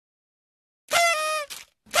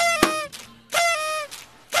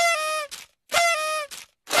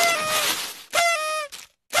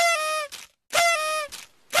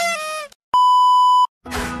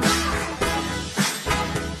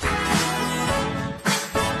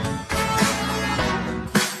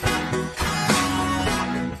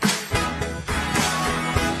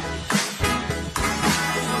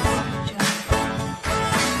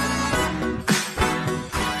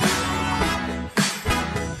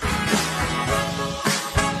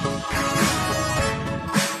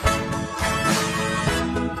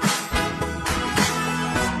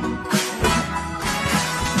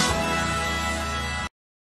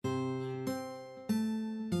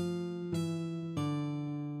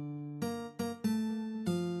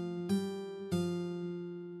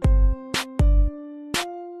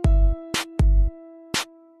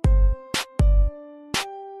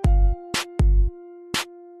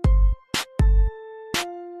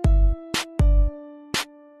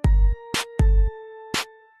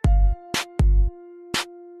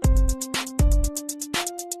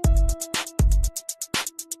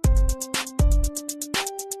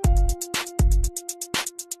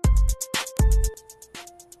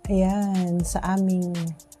Ayan, sa aming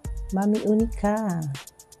Mami Unica.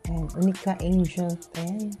 And Unica Angel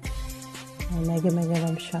 10. And mega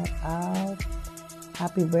shout out.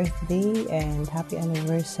 Happy birthday and happy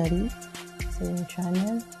anniversary sa iyong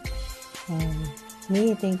channel. And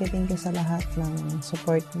me, thank you sa lahat ng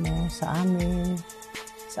support mo sa amin,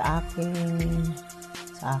 sa aking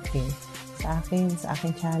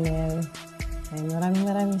channel. And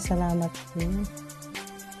maraming salamat din.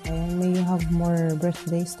 And may you have more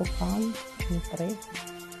birthdays to come. Siyempre.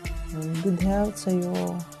 And good health sa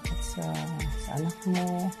iyo at sa anak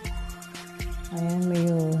mo. Ayan, may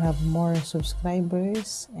you have more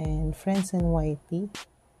subscribers and friends in YT.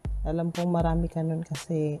 Alam kong marami ka nun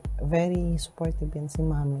kasi very supportive yan si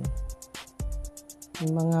Mami.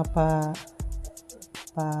 Yung mga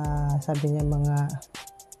sabi niya mga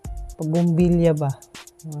pabumbilya ba?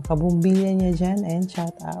 Mga kabumbilya niya dyan. And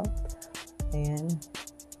shout out. Ayan.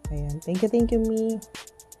 Thank you, me.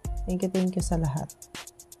 Thank you sa lahat.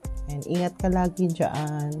 And ingat ka lagi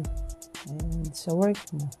dyan. And sa work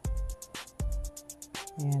mo.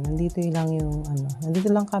 Ayan, nandito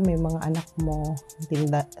lang kami, mga anak mo,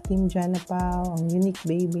 Team Jana Pao, ang Unique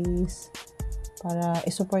Babies, para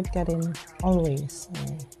i-support ka rin always.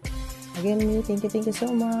 Ayan. Again, me, thank you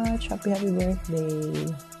so much. Happy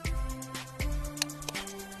birthday.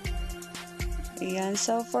 Ayan,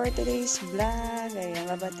 so for today's vlog, ayan,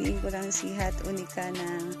 babatiin ko lang si Hat Unica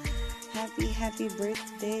ng happy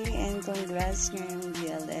birthday and congrats ngayong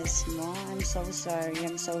GLS mo. I'm so sorry,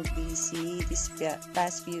 I'm so busy this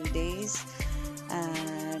past few days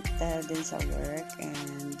at din sa work,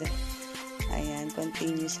 and ayan,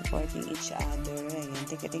 continue supporting each other. Ayan,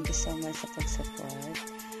 thank you so much sa pag-support,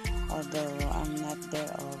 although I'm not there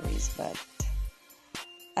always, but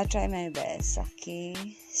I'll try my best. Okay,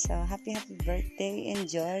 so happy birthday,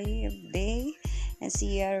 enjoy your day, and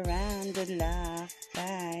see you around. Good luck.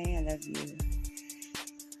 Bye. I love you.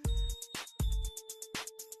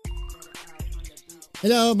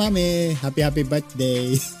 Hello, Mami. Happy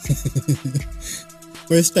birthday.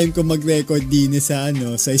 First time ko mag-record din sa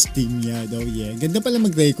Steam niya. Oh yeah. Ganda pala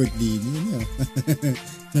mag-record din.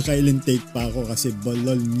 Nakailan take pa ako kasi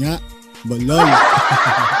bolol nga. Bolol.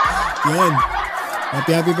 Yan.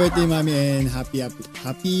 Happy birthday, Mami, and happy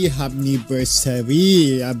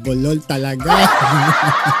anniversary. Bolol talaga.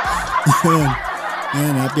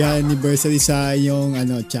 Yan, happy anniversary sa iyong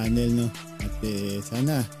channel, no. At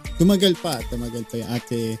sana tumagal pa yung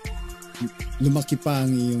ate, lumaki pa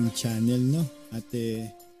ang iyong channel, no. At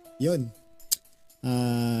yun.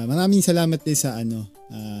 Maraming salamat din sa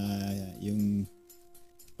yung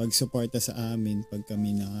pagsuporta sa amin pag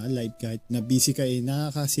kami na-live, kahit na busy ka,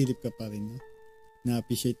 nakakasilip ka pa rin, no?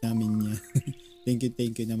 Na-appreciate namin niya. Thank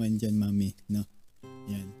you naman dyan, Mami, no.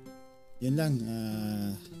 Yan. Yan lang.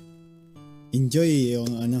 Enjoy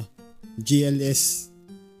yung GLS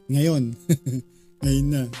ngayon. Ngayon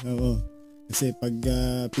na. Oo. Kasi pag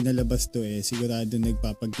pinalabas to sigurado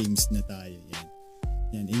nagpapag-games na tayo.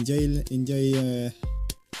 Yan. Enjoy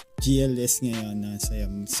GLS ngayon.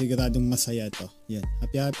 Siguradong masaya to. Yan.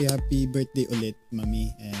 Happy birthday ulit,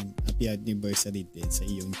 Mami, and happy anniversary din sa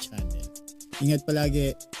iyong channel. Ingat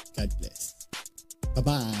palagi. God bless.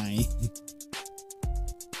 Bye-bye.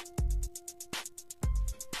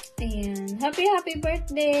 Ayan. Happy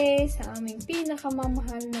birthday sa aming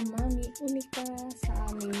pinakamamahal na Mami Unica, sa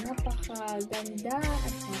aming napakaganda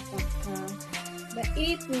at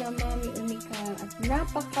napakabait na Mami Unica at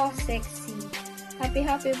napaka-sexy. Happy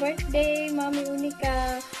birthday, Mami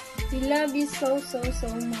Unica. We love you so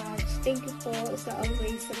much. Thank you po sa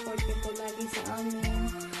always support niyo po lagi sa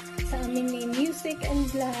aming music and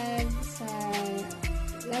vlog, sa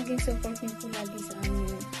laging support niyo po lagi sa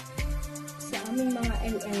aming mga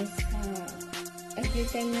LS. Every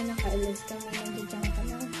time na naka-LS kami, nandiyan ka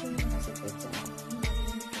natin, nakasupport sa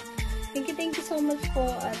amin. Thank you so much po,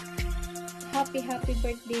 at happy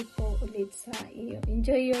birthday po ulit sa iyo.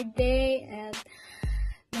 Enjoy your day, at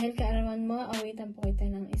dahil kaarawan mo, awitan po kita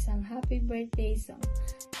ng isang happy birthday song.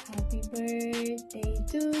 Happy birthday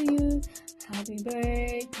to you. Happy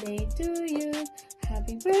birthday to you.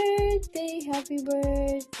 Happy birthday to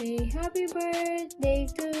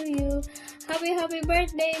you. Happy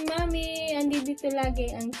birthday, Mami. Andito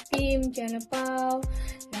lagi ang team Jana Pao.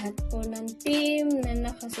 Lahat po ng team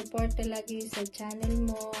na nakasuporta lagi sa channel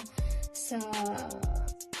mo. Sa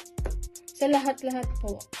lahat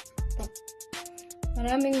po.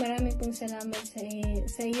 Maraming pong salamat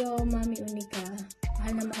sa iyo, Mami Unica.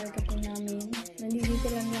 Mahal na mahal ka po namin. Nandito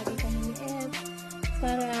lang lagi kami ni Ed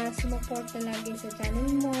para sumuporta lagi sa channel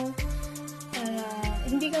mo. Para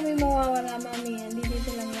hindi kami mawawala, Mami. Nandito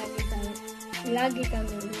lang lagi lagi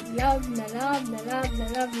kami love na love na love na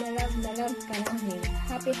love na love na love ka namin.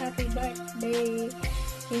 Happy birthday.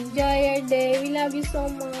 Enjoy your day. We love you so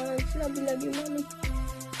much. Love you, mommy.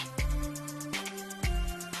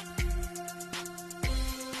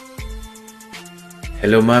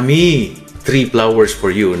 Hello, Mami. 3 flowers for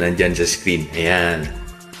you. Nandyan sa screen. Ayan.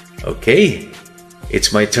 Okay.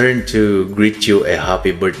 It's my turn to greet you a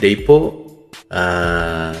happy birthday po.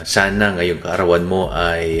 Sana ngayong kaarawan mo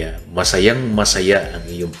ay masayang masaya ang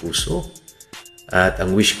iyong puso. At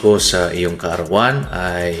ang wish ko sa iyong kaarawan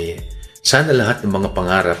ay sana lahat ng mga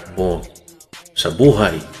pangarap mo sa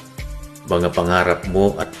buhay, mga pangarap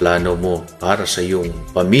mo at plano mo para sa iyong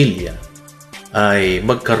pamilya ay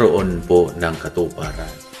magkaroon po ng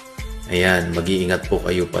katuparan. Ayan, mag-iingat po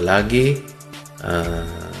kayo palagi.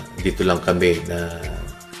 Dito lang kami na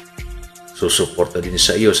susuporta din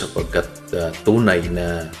sa iyo sapagkat tunay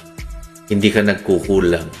na hindi ka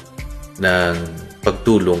nagkukulang ng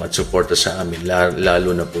pagtulong at suporta sa amin,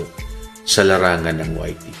 lalo na po sa larangan ng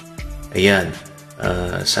YT. Ayan,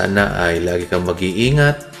 sana ay lagi kang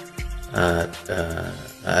mag-iingat at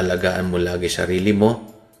aalagaan mo lagi sarili mo.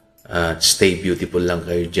 At stay beautiful lang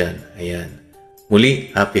kayo dyan. Ayan. Muli,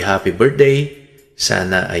 happy birthday.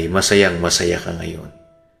 Sana ay masayang-masaya ka ngayon.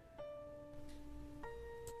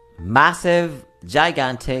 Massive,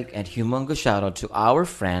 gigantic, and humongous shout out to our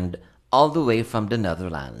friend all the way from the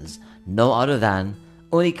Netherlands. No other than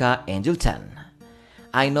Unica Angel 10.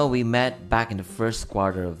 I know we met back in the first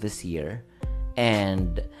quarter of this year,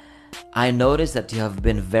 and I noticed that you have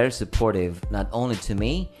been very supportive not only to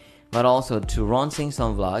me, but also to Ron Sing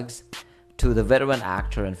Song Vlogs, to the veteran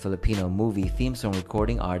actor and Filipino movie theme song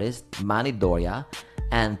recording artist Manny Doria,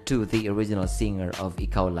 and to the original singer of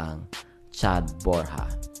Ikaw Lang, Chad Borja.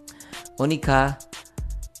 Unica,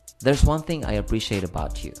 there's one thing I appreciate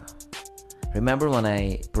about you. Remember when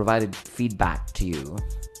I provided feedback to you?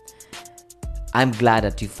 I'm glad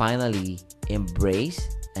that you finally embrace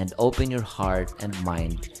and open your heart and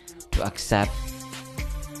mind to accept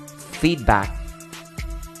feedback,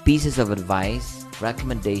 pieces of advice,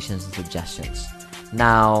 recommendations, and suggestions.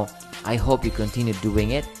 Now, I hope you continue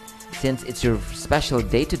doing it. Since it's your special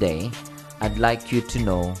day today, I'd like you to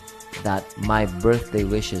know that my birthday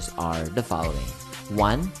wishes are the following.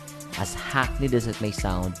 1, as hackneyed as it may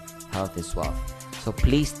sound, health is wealth. So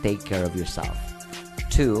please take care of yourself.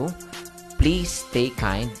 2, please stay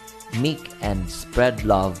kind, meek, and spread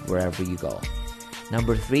love wherever you go.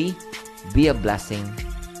 Number 3, be a blessing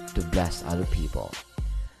to bless other people.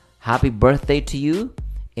 Happy birthday to you.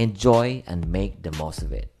 Enjoy and make the most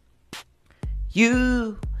of it.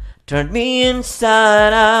 You turned me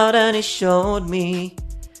inside out and it showed me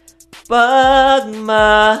pagmahayda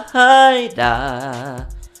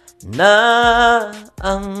na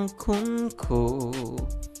ang kunko.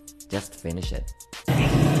 Just finish it.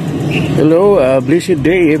 Hello, blessed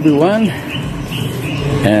day everyone,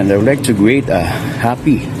 and I would like to greet a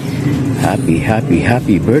happy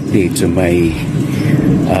birthday to my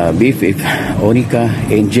BFF Unica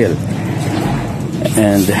Angel,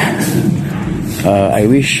 and I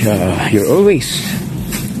wish you're always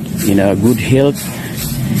in a good health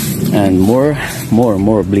and more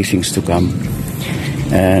blessings to come.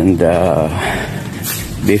 And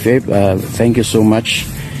BFF, thank you so much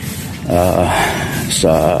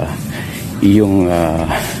sa iyong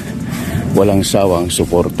walang sawang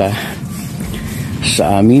suporta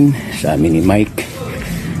sa amin ni Mike,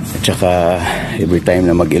 at saka every time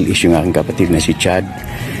na mag-ilis yung aking kapatid na si Chad,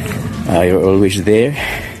 you're always there,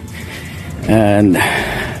 and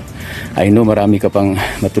I know marami ka pang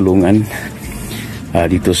matulungan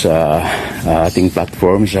dito sa ating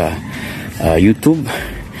platform sa YouTube.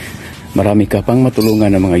 Marami ka pang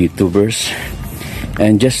matulungan ng mga YouTubers,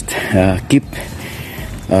 and just keep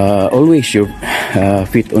always your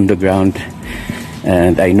feet on the ground,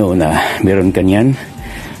 and I know na meron ka niyan.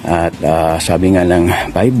 At sabi nga ng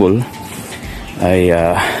Bible ay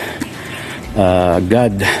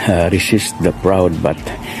God resist the proud but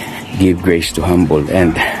give grace to humble,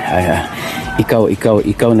 and ikaw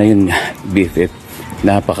na yun, BFF.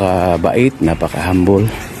 Napakabait, napaka-humble,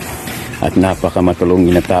 at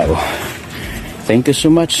napaka-matulungin na tao. Thank you so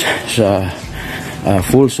much sa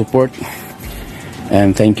full support,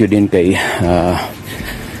 and thank you din kay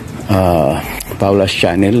Paula's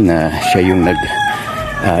channel na siya yung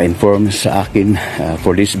nag-inform sa akin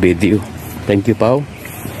for this video. Thank you, Pau.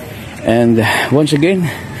 And once again,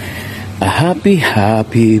 a happy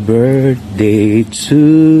birthday to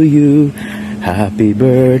you. Happy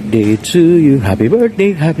birthday to you. Happy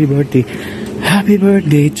birthday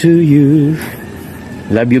to you.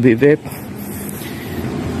 Love you, BFF.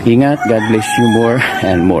 Ingat. God bless you more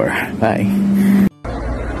and more. Bye.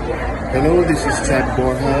 Hello, this is Chad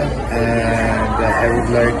Borja, and I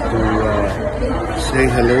would like to say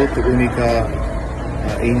hello to Unica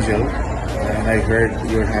Angel. And I heard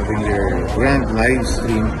you're having your grand live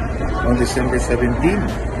stream on December 17.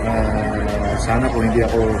 Sana kung hindi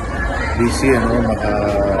ako busy,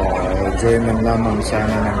 maka-join man lamang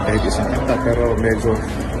sana ng kahit isang kanta. Pero medyo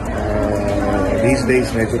these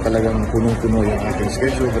days, medyo talagang punong-puno yung ating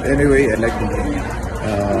schedule. But anyway, I'd like to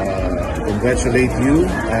congratulate you,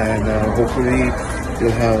 and hopefully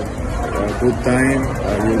you'll have a good time,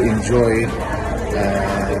 you'll enjoy,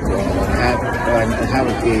 and have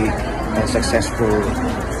a successful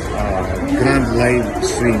grand live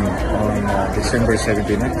stream on December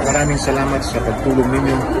 17. Maraming salamat sa pagtulong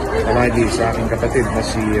ninyo palagi sa aking kapatid na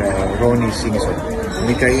si Ronnie Singson.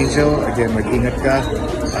 Unica Angel, again, mag-ingat ka,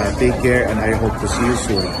 take care, and I hope to see you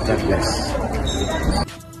soon. God bless.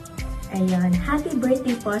 Ayun, happy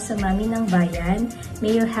birthday po sa Mami ng Bayan.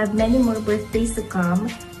 May you have many more birthdays to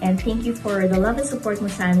come. And thank you for the love and support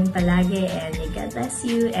mo sa amin palagi. And may God bless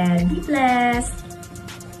you and be blessed!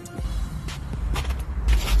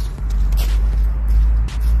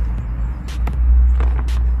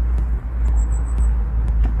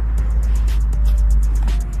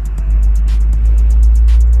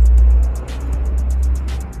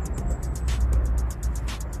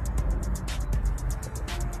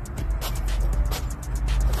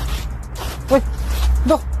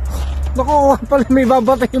 Naku, pala may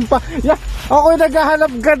babatayin pa. Yeah, ako yung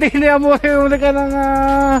naghahanap ka din niya mo yung nagka ng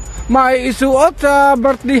maiisuot sa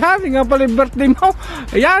birthday ha. Nga pala yung birthday mo.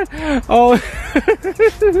 Ayan. Oh.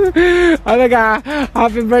 Ano ka,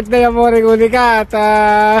 happy birthday mo rin Unica. At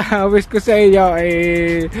wish ko sa inyo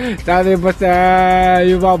sana mas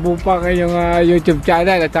yumabo pa kayong YouTube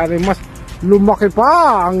channel. At sana mas lumaki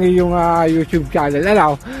pa ang iyong YouTube channel.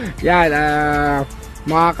 Ano? Yan,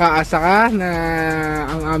 makakaasa ka na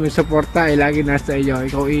ang aming suporta ay lagi nasa iyo.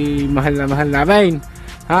 Ikaw ay mahal na mahal namin,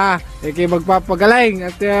 ha? Ikaw magpapagaling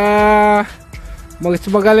at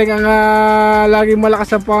magaling ang laging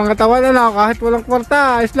malakas ang pangatawan, kahit walang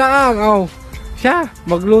kwarta, ayos lang. Oh, siya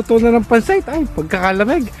magluto na ng pansait, ay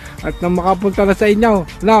pagkakalamig at nang makapunta na sa inyo.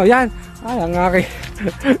 No, yan. Ay, ang aking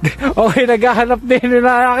okay, naghahanap din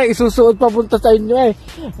na aking isusuot papunta sa inyo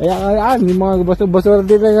Ayan, yung mga basura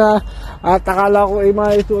din na at akala ko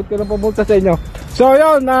maisuot ko na papunta sa inyo. So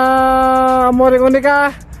yun, Amoring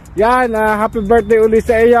Unica, yan, happy birthday ulit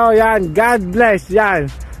sa iyo. Yan, God bless. Yan,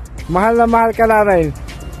 mahal na mahal ka na rin.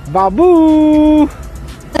 Babu!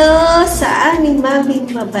 Hello sa aming maming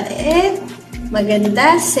mabait,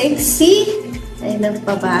 maganda, sexy, ay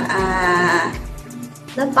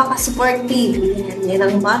napaka-supportive. Yan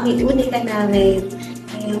ang Mami Unica namin.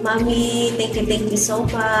 Ay, Mami, thank you so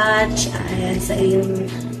much sa iyong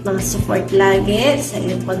mga support lagi, sa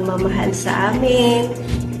iyong pagmamahal sa amin.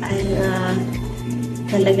 Ay,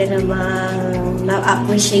 talaga namang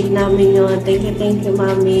na-appreciate namin yun. Thank you,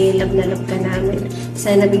 Mami. Love na love ka namin.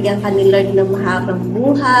 Sana nabigyan ka ni Lord ng mahabang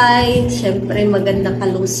buhay. Siyempre, magandang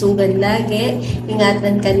kalusugan lagi.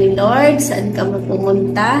 Ingatan ka ni Lord saan ka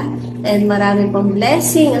magpumunta. And marami pang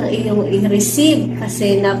blessing ang iyong i-receive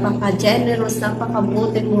kasi napaka-generous,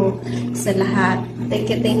 napakabuti mo sa lahat.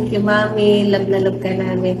 Thank you, Mami. Love na love ka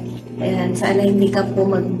namin. Ayan, sana hindi ka po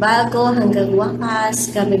magbago hanggang wakas.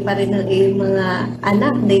 Kami pa rin ang iyong mga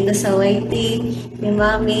anak dito sa YT.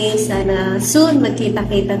 Mami, sana soon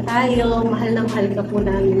magkita-kita tayo. Mahal na mahal ka po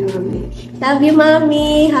namin, Mami. Love you,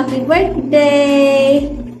 Mami. Happy birthday.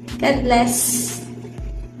 God bless.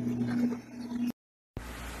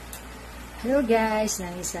 Hello guys,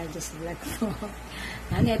 nang isa just vlog po.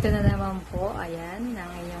 Ito na naman po, ayan,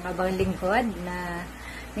 ng inyong abang lingkod na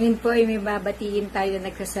ngayon po ay may babatiin tayo,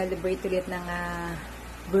 nagsa-celebrate ulit ng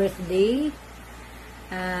birthday.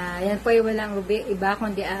 Ayan po ay walang iba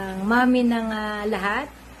kundi ang mami ng lahat,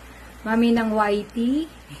 mami ng YT.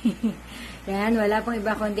 Yan, wala pong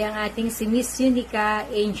iba kundi ang ating si Miss Unica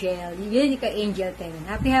Angel, Unica Angel 10.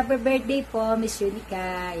 Happy birthday po, Miss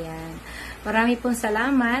Unica. Ayan. Marami pong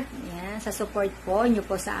salamat sa support po nyo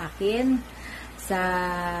po sa akin. Sa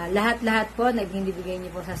lahat-lahat po, nagbibigay nyo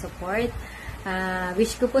po sa support.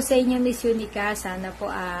 Wish ko po sa inyo, Miss Unica, sana po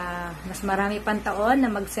mas marami pang taon na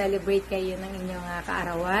mag-celebrate kayo ng inyong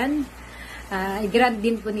kaarawan. I-grant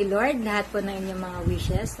din po ni Lord lahat po ng inyong mga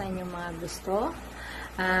wishes, ng inyong mga gusto.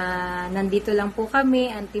 Nandito lang po kami,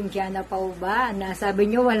 ang Team Jana Pauba. Sabi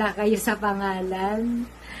nyo, wala kayo sa pangalan.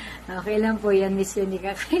 Okay lang po yan, Miss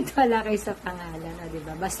Unica, kahit wala kayo sa pangalan,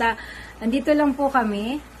 diba? Basta, andito lang po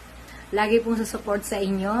kami, lagi pong susupport sa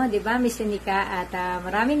inyo, diba, Miss Unica, at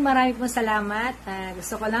maraming pong salamat.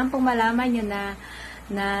 Gusto ko lang pong malaman nyo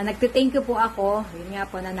na nagtithank you po ako, yun nga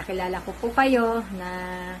po, na nakilala ko po kayo, na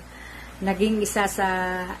naging isa sa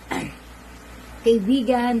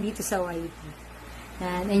kaibigan dito sa YT.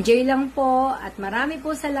 And enjoy lang po at marami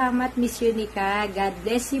po salamat Miss Unica. God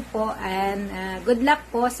bless you po and good luck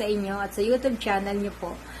po sa inyo at sa YouTube channel niyo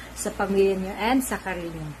po, sa pamilya niyo and sa career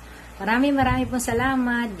niyo. Marami pong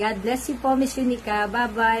salamat. God bless you po Miss Unica.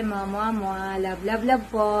 Bye-bye. Mwah. Love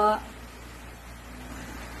po.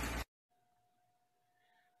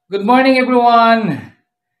 Good morning everyone!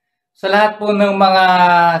 Sa lahat po ng mga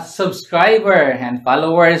subscriber and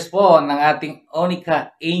followers po ng ating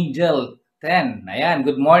Onika Angel 10. Ayan,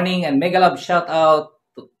 good morning and mega love shout out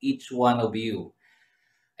to each one of you.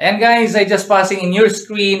 And guys, I just passing in your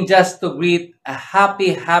screen just to greet a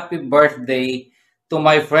happy birthday to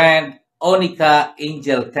my friend Onika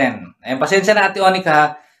Angel 10. Ayan, pasensya na Ate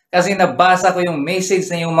Onika kasi nabasa ko yung message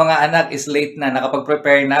na yung mga anak is late na.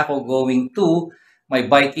 Nakapag-prepare na ako going to my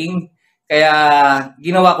biking. Kaya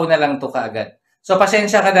ginawa ko na lang to kaagad. So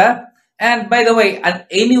pasensya ka na. And by the way,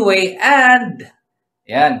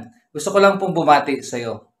 yan, gusto ko lang pong bumati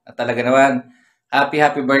sa'yo. At talaga naman,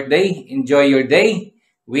 happy birthday. Enjoy your day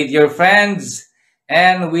with your friends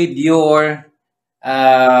and with your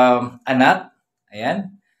anak.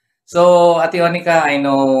 Ayan. So, Ate Onika, I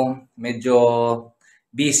know medyo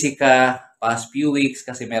busy ka past few weeks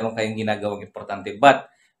kasi meron kayong ginagawang importante. But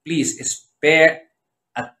please spare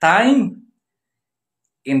a time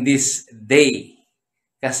in this day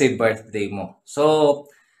kasi birthday mo. So,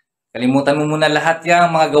 kalimutan mo muna lahat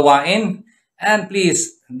yung mga gawain and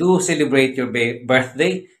please do celebrate your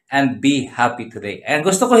birthday and be happy today. And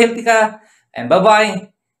gusto ko healthy ka and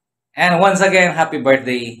bye-bye. And once again, happy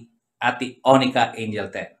birthday, Ate Onika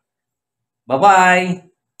Angel 10.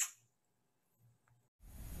 Bye-bye!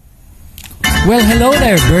 Well, hello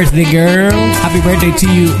there, birthday girl. Happy birthday to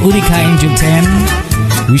you, Unika Angel 10.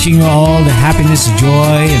 Wishing you all the happiness,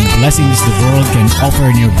 joy, and blessings the world can offer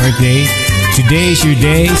on your birthday. Today is your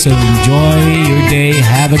day, so enjoy your day.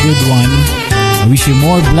 Have a good one. I wish you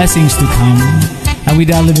more blessings to come. And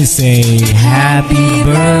with that, let me say, Happy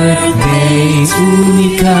birthday,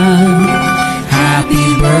 Unika. Happy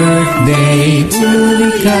birthday,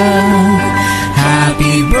 Unika.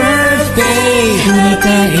 Happy birthday,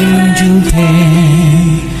 Unika Angel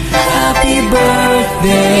 10. Happy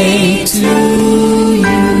birthday to you.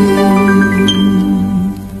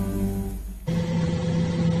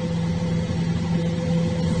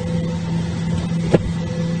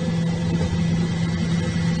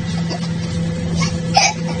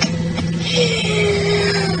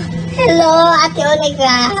 Hello, Ate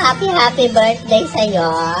Onika. Happy birthday sa'yo.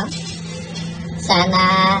 Sana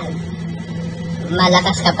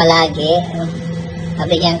malakas ka palagi.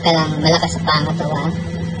 Mabigyan ka lang malakas sa pangatawan.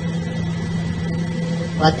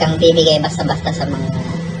 Huwag kang bibigay basta-basta sa mga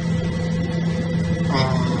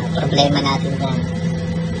problema natin dyan.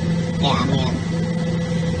 Kaya mo yan.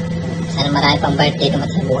 Sana marami pang birthday naman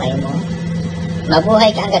sa buhay mo. Mabuhay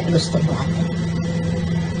ka hanggat gusto mo, ate.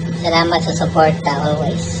 Salamat sa support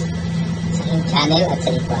always sa aking channel at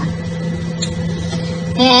sa iba.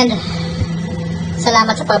 And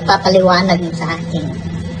salamat sa pagpapaliwanag mo sa aking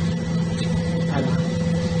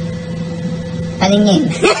paningin.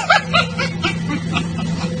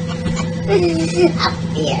 Up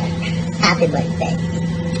here. Happy birthday.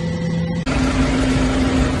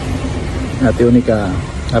 Ate Unika,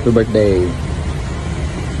 happy birthday.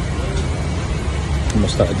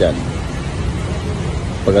 Kumusta ka dyan?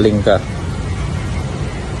 Pagaling ka.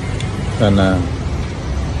 Sana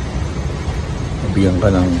mabigyan ka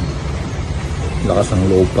ng lakas ng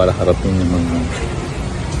loob para harapin yung mga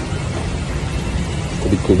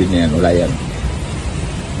COVID na yan. Wala yan.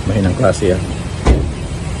 Mahinang klase yan.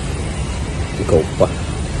 Ikaw pa.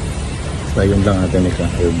 So yun lang Ate Unika,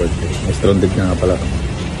 happy birthday. May stranded na nga pala.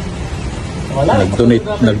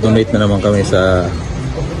 Nag-donate na naman kami sa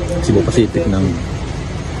Cebu Pacific ng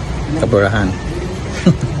kapurahan.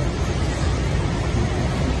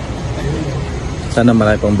 Sana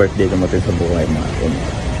marami pang birthday dumating sa buhay mo.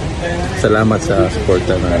 Salamat sa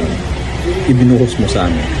suporta na ibinuhos mo sa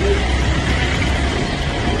amin.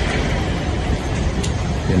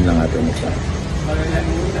 Yun lang Ate Unika.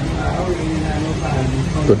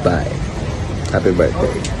 Goodbye. Happy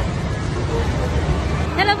birthday.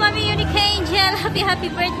 Hello, Mami Unika Angel.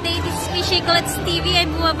 Happy birthday. This is Fishy Colets TV.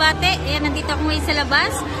 Ay bumabate. Ayan, nandito ako ngayon sa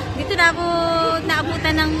labas. Dito na ako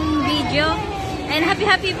naabutan ng video. And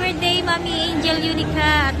happy birthday, Mami Angel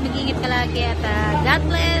Unika. At mag-ingat ka lagi. At God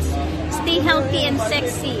bless. Stay healthy and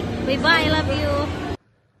sexy. Bye-bye. I love you.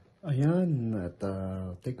 Ayan. At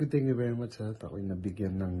thank you very much. Ako'y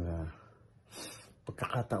nabigyan ng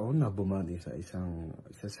pagkakataon na bumati sa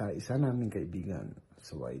isa naming kaibigan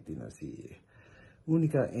sa YT na si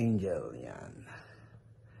Unica Angel, yan.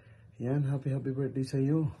 Yan, happy birthday sa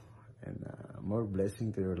iyo. And more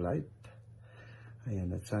blessing to your life.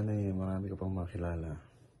 Ayan, at sana marami ka pang makilala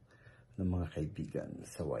ng mga kaibigan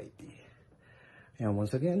sa YT. Ayan,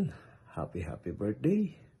 once again, happy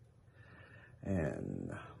birthday.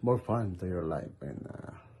 And more fun to your life and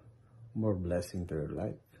more blessing to your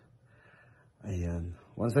life. Ayan,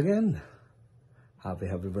 once again, happy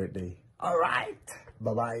birthday. All right,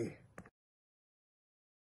 bye-bye.